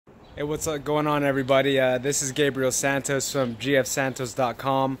Hey, what's going on, everybody? This is Gabriel Santos from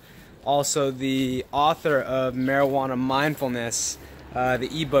gfsantos.com, also the author of Marijuana Mindfulness, the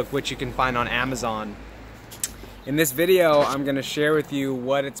ebook, which you can find on Amazon. In this video, I'm going to share with you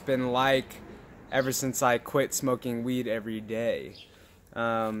what it's been like ever since I quit smoking weed every day.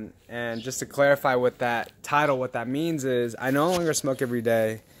 And just to clarify what that title, what that means is, I no longer smoke every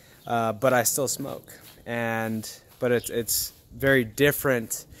day, but I still smoke. But it's very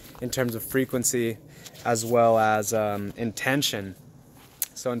different in terms of frequency as well as intention.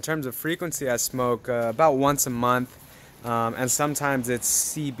 So in terms of frequency, I smoke about once a month, and sometimes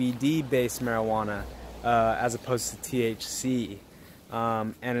it's CBD based marijuana as opposed to THC.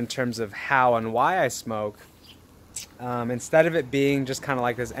 And in terms of how and why I smoke, instead of it being just kind of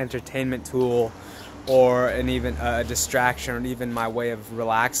like this entertainment tool or even a distraction or even my way of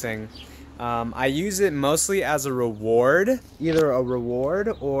relaxing, I use it mostly as a reward, either a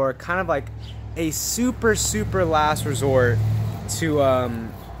reward or kind of like a super last resort to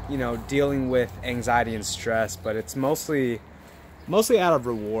you know, dealing with anxiety and stress, but it's mostly out of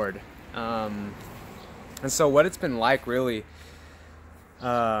reward. And so what it's been like, really,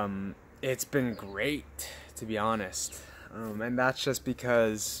 it's been great, to be honest. And that's just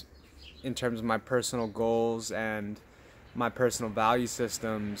because in terms of my personal goals and my personal value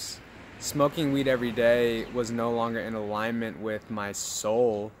systems, smoking weed every day was no longer in alignment with my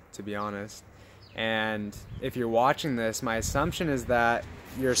soul, to be honest. And if you're watching this, my assumption is that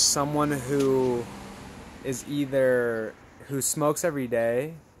you're someone who is either who smokes every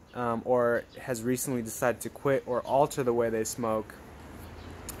day, or has recently decided to quit or alter the way they smoke,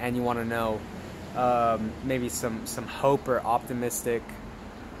 and you want to know maybe some hope or optimistic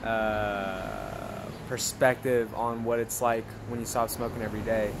perspective on what it's like when you stop smoking every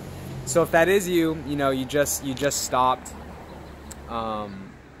day. So if that is you, you know, you just stopped,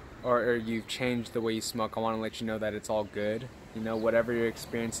 or you've changed the way you smoke, I want to let you know that it's all good. You know, whatever you're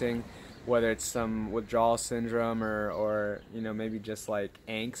experiencing, whether it's some withdrawal syndrome or you know, maybe just like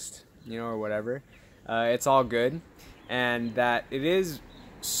angst, you know, or whatever, it's all good, and that it is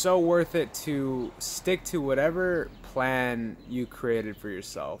so worth it to stick to whatever plan you created for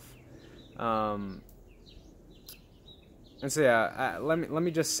yourself. And so yeah, let me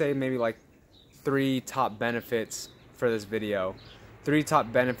just say maybe like 3 top benefits for this video. 3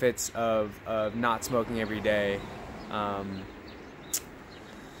 top benefits of not smoking every day.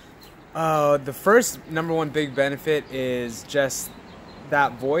 The first #1 big benefit is just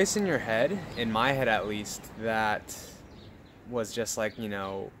that voice in your head, in my head at least, that was just like, you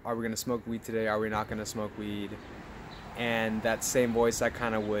know, are we gonna smoke weed today? Are we not gonna smoke weed? And that same voice that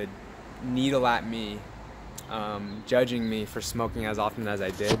kind of would needle at me, judging me for smoking as often as I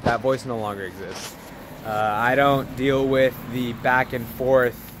did, that voice no longer exists. I don't deal with the back and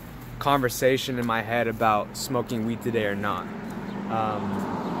forth conversation in my head about smoking weed today or not.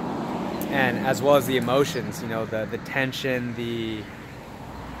 And as well as the emotions, you know, the tension, the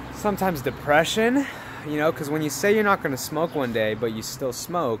sometimes depression, you know, because when you say you're not going to smoke one day but you still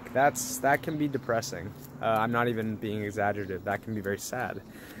smoke, that can be depressing. I'm not even being exaggerative. That can be very sad,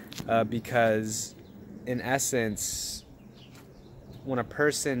 because in essence, when a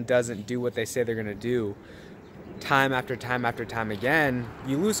person doesn't do what they say they're going to do time after time after time again,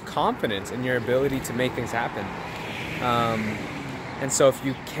 you lose confidence in your ability to make things happen. And so if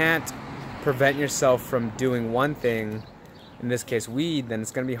you can't prevent yourself from doing one thing, in this case weed, then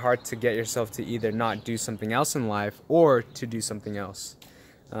it's going to be hard to get yourself to either not do something else in life or to do something else.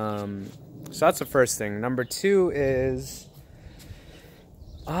 So that's the first thing. #2 is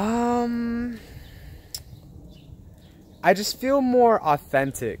I just feel more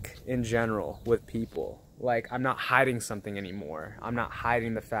authentic in general with people. Like, I'm not hiding something anymore. I'm not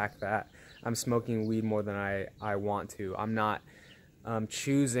hiding the fact that I'm smoking weed more than I want to. I'm not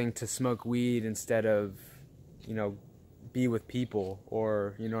choosing to smoke weed instead of, you know, be with people,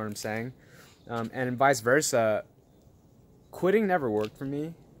 or, you know what I'm saying? And vice versa. Quitting never worked for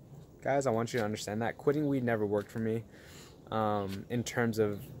me. Guys, I want you to understand that. Quitting weed never worked for me, in terms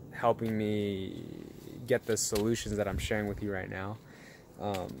of helping me get the solutions that I'm sharing with you right now.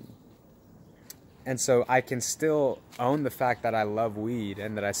 And so I can still own the fact that I love weed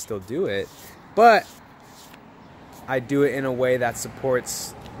and that I still do it, but I do it in a way that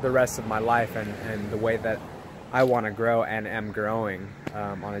supports the rest of my life and the way that I want to grow and am growing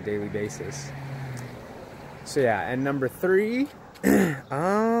on a daily basis. So yeah, and #3,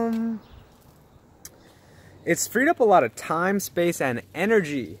 it's freed up a lot of time, space, and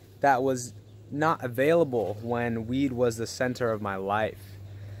energy that was not available when weed was the center of my life.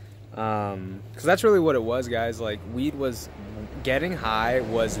 Because that's really what it was, guys. Like, getting high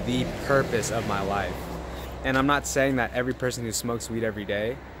was the purpose of my life. And I'm not saying that every person who smokes weed every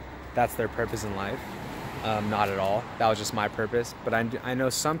day, that's their purpose in life. Not at all. That was just my purpose. But I know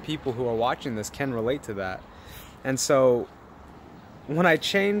some people who are watching this can relate to that. And so when I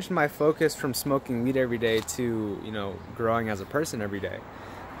changed my focus from smoking weed every day to, you know, growing as a person every day,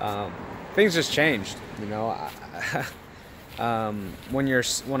 things just changed. You know,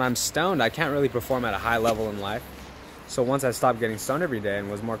 when I'm stoned, I can't really perform at a high level in life. So once I stopped getting stoned every day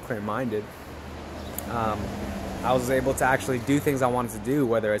and was more clear-minded, I was able to actually do things I wanted to do,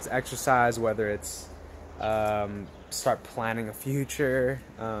 whether it's exercise, whether it's start planning a future,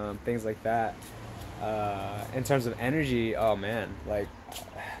 things like that. In terms of energy, oh man, like,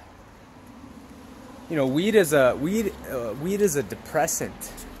 you know, weed is a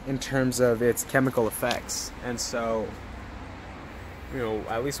depressant in terms of its chemical effects, and so, you know,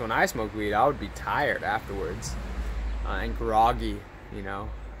 at least when I smoked weed, I would be tired afterwards, and groggy, you know,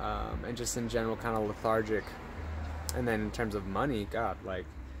 and just in general kind of lethargic. And then in terms of money, God, like,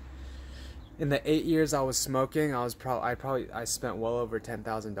 in the 8 years I was smoking, I spent well over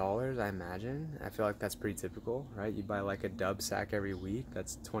 $10,000, I imagine. I feel like that's pretty typical, right? You buy like a dub sack every week,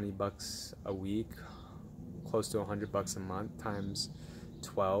 that's 20 bucks a week, close to 100 bucks a month times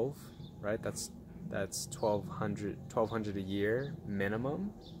 12, right? That's 1200 a year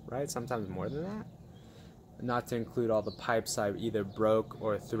minimum, right? Sometimes more than that. Not to include all the pipes I either broke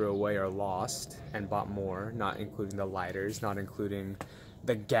or threw away or lost and bought more, not including the lighters, not including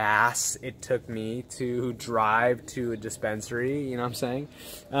the gas it took me to drive to a dispensary, you know what I'm saying?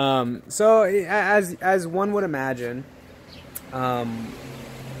 So as one would imagine,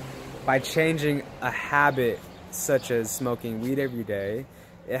 by changing a habit such as smoking weed every day,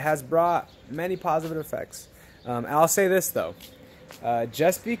 it has brought many positive effects. I'll say this though,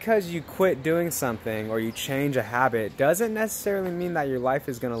 just because you quit doing something or you change a habit doesn't necessarily mean that your life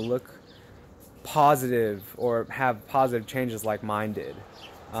is going to look positive or have positive changes like mine did.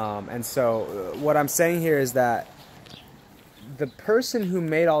 And so what I'm saying here is that the person who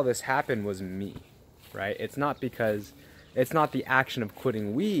made all this happen was me, right? It's not the action of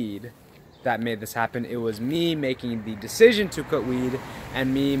quitting weed that made this happen. It was me making the decision to quit weed,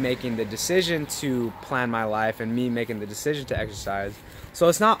 and me making the decision to plan my life, and me making the decision to exercise. So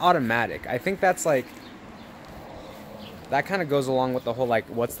it's not automatic. I think that's like, that kind of goes along with the whole, like,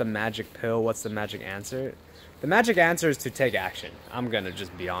 what's the magic pill? What's the magic answer? The magic answer is to take action. I'm going to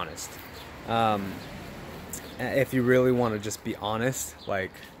just be honest. If you really want to just be honest,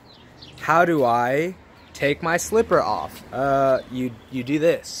 like, how do I take my slipper off? You do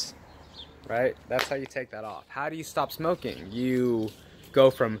this, right? That's how you take that off. How do you stop smoking? You go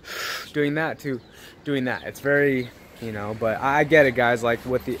from doing that to doing that. It's very, you know, but I get it, guys. Like,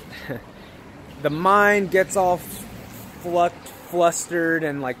 with the mind gets all flustered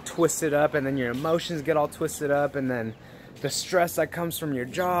and like twisted up, and then your emotions get all twisted up, and then the stress that comes from your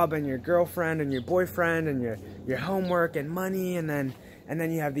job and your girlfriend and your boyfriend and your homework and money, and then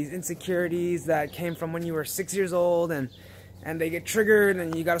you have these insecurities that came from when you were 6 years old, and they get triggered,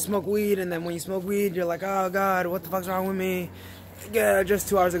 and you gotta smoke weed, and then when you smoke weed, you're like, oh God, what the fuck's wrong with me? Yeah, just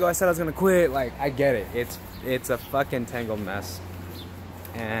 2 hours ago I said I was gonna quit. Like, I get it. It's a fucking tangled mess.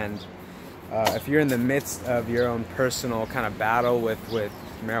 And if you're in the midst of your own personal kind of battle with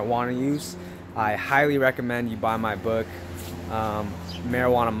marijuana use, I highly recommend you buy my book,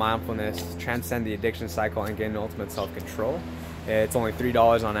 Marijuana Mindfulness, Transcend the Addiction Cycle and Gain Ultimate Self-Control. It's only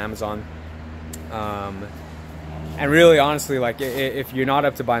 $3 on Amazon. And really, honestly, like, if you're not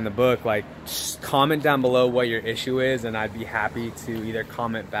up to buying the book, like, just comment down below what your issue is, and I'd be happy to either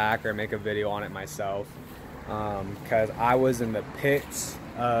comment back or make a video on it myself. Because I was in the pits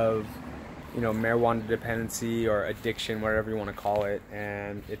of, you know, marijuana dependency or addiction, whatever you want to call it,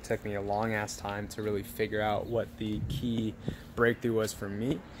 and it took me a long ass time to really figure out what the key breakthrough was for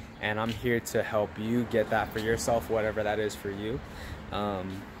me, and I'm here to help you get that for yourself, whatever that is for you.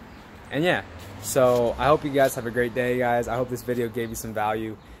 And yeah, so I hope you guys have a great day, guys. I hope this video gave you some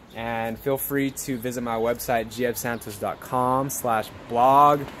value, and feel free to visit my website,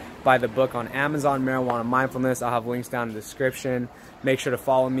 gfsantos.com/blog. Buy the book on Amazon, Marijuana Mindfulness. I'll have links down in the description. Make sure to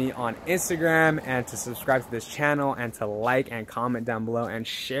follow me on Instagram, and to subscribe to this channel, and to like and comment down below, and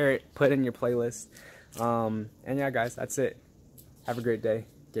share it, put it in your playlist. And yeah, guys, that's it. Have a great day.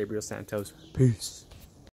 Gabriel Santos. Peace.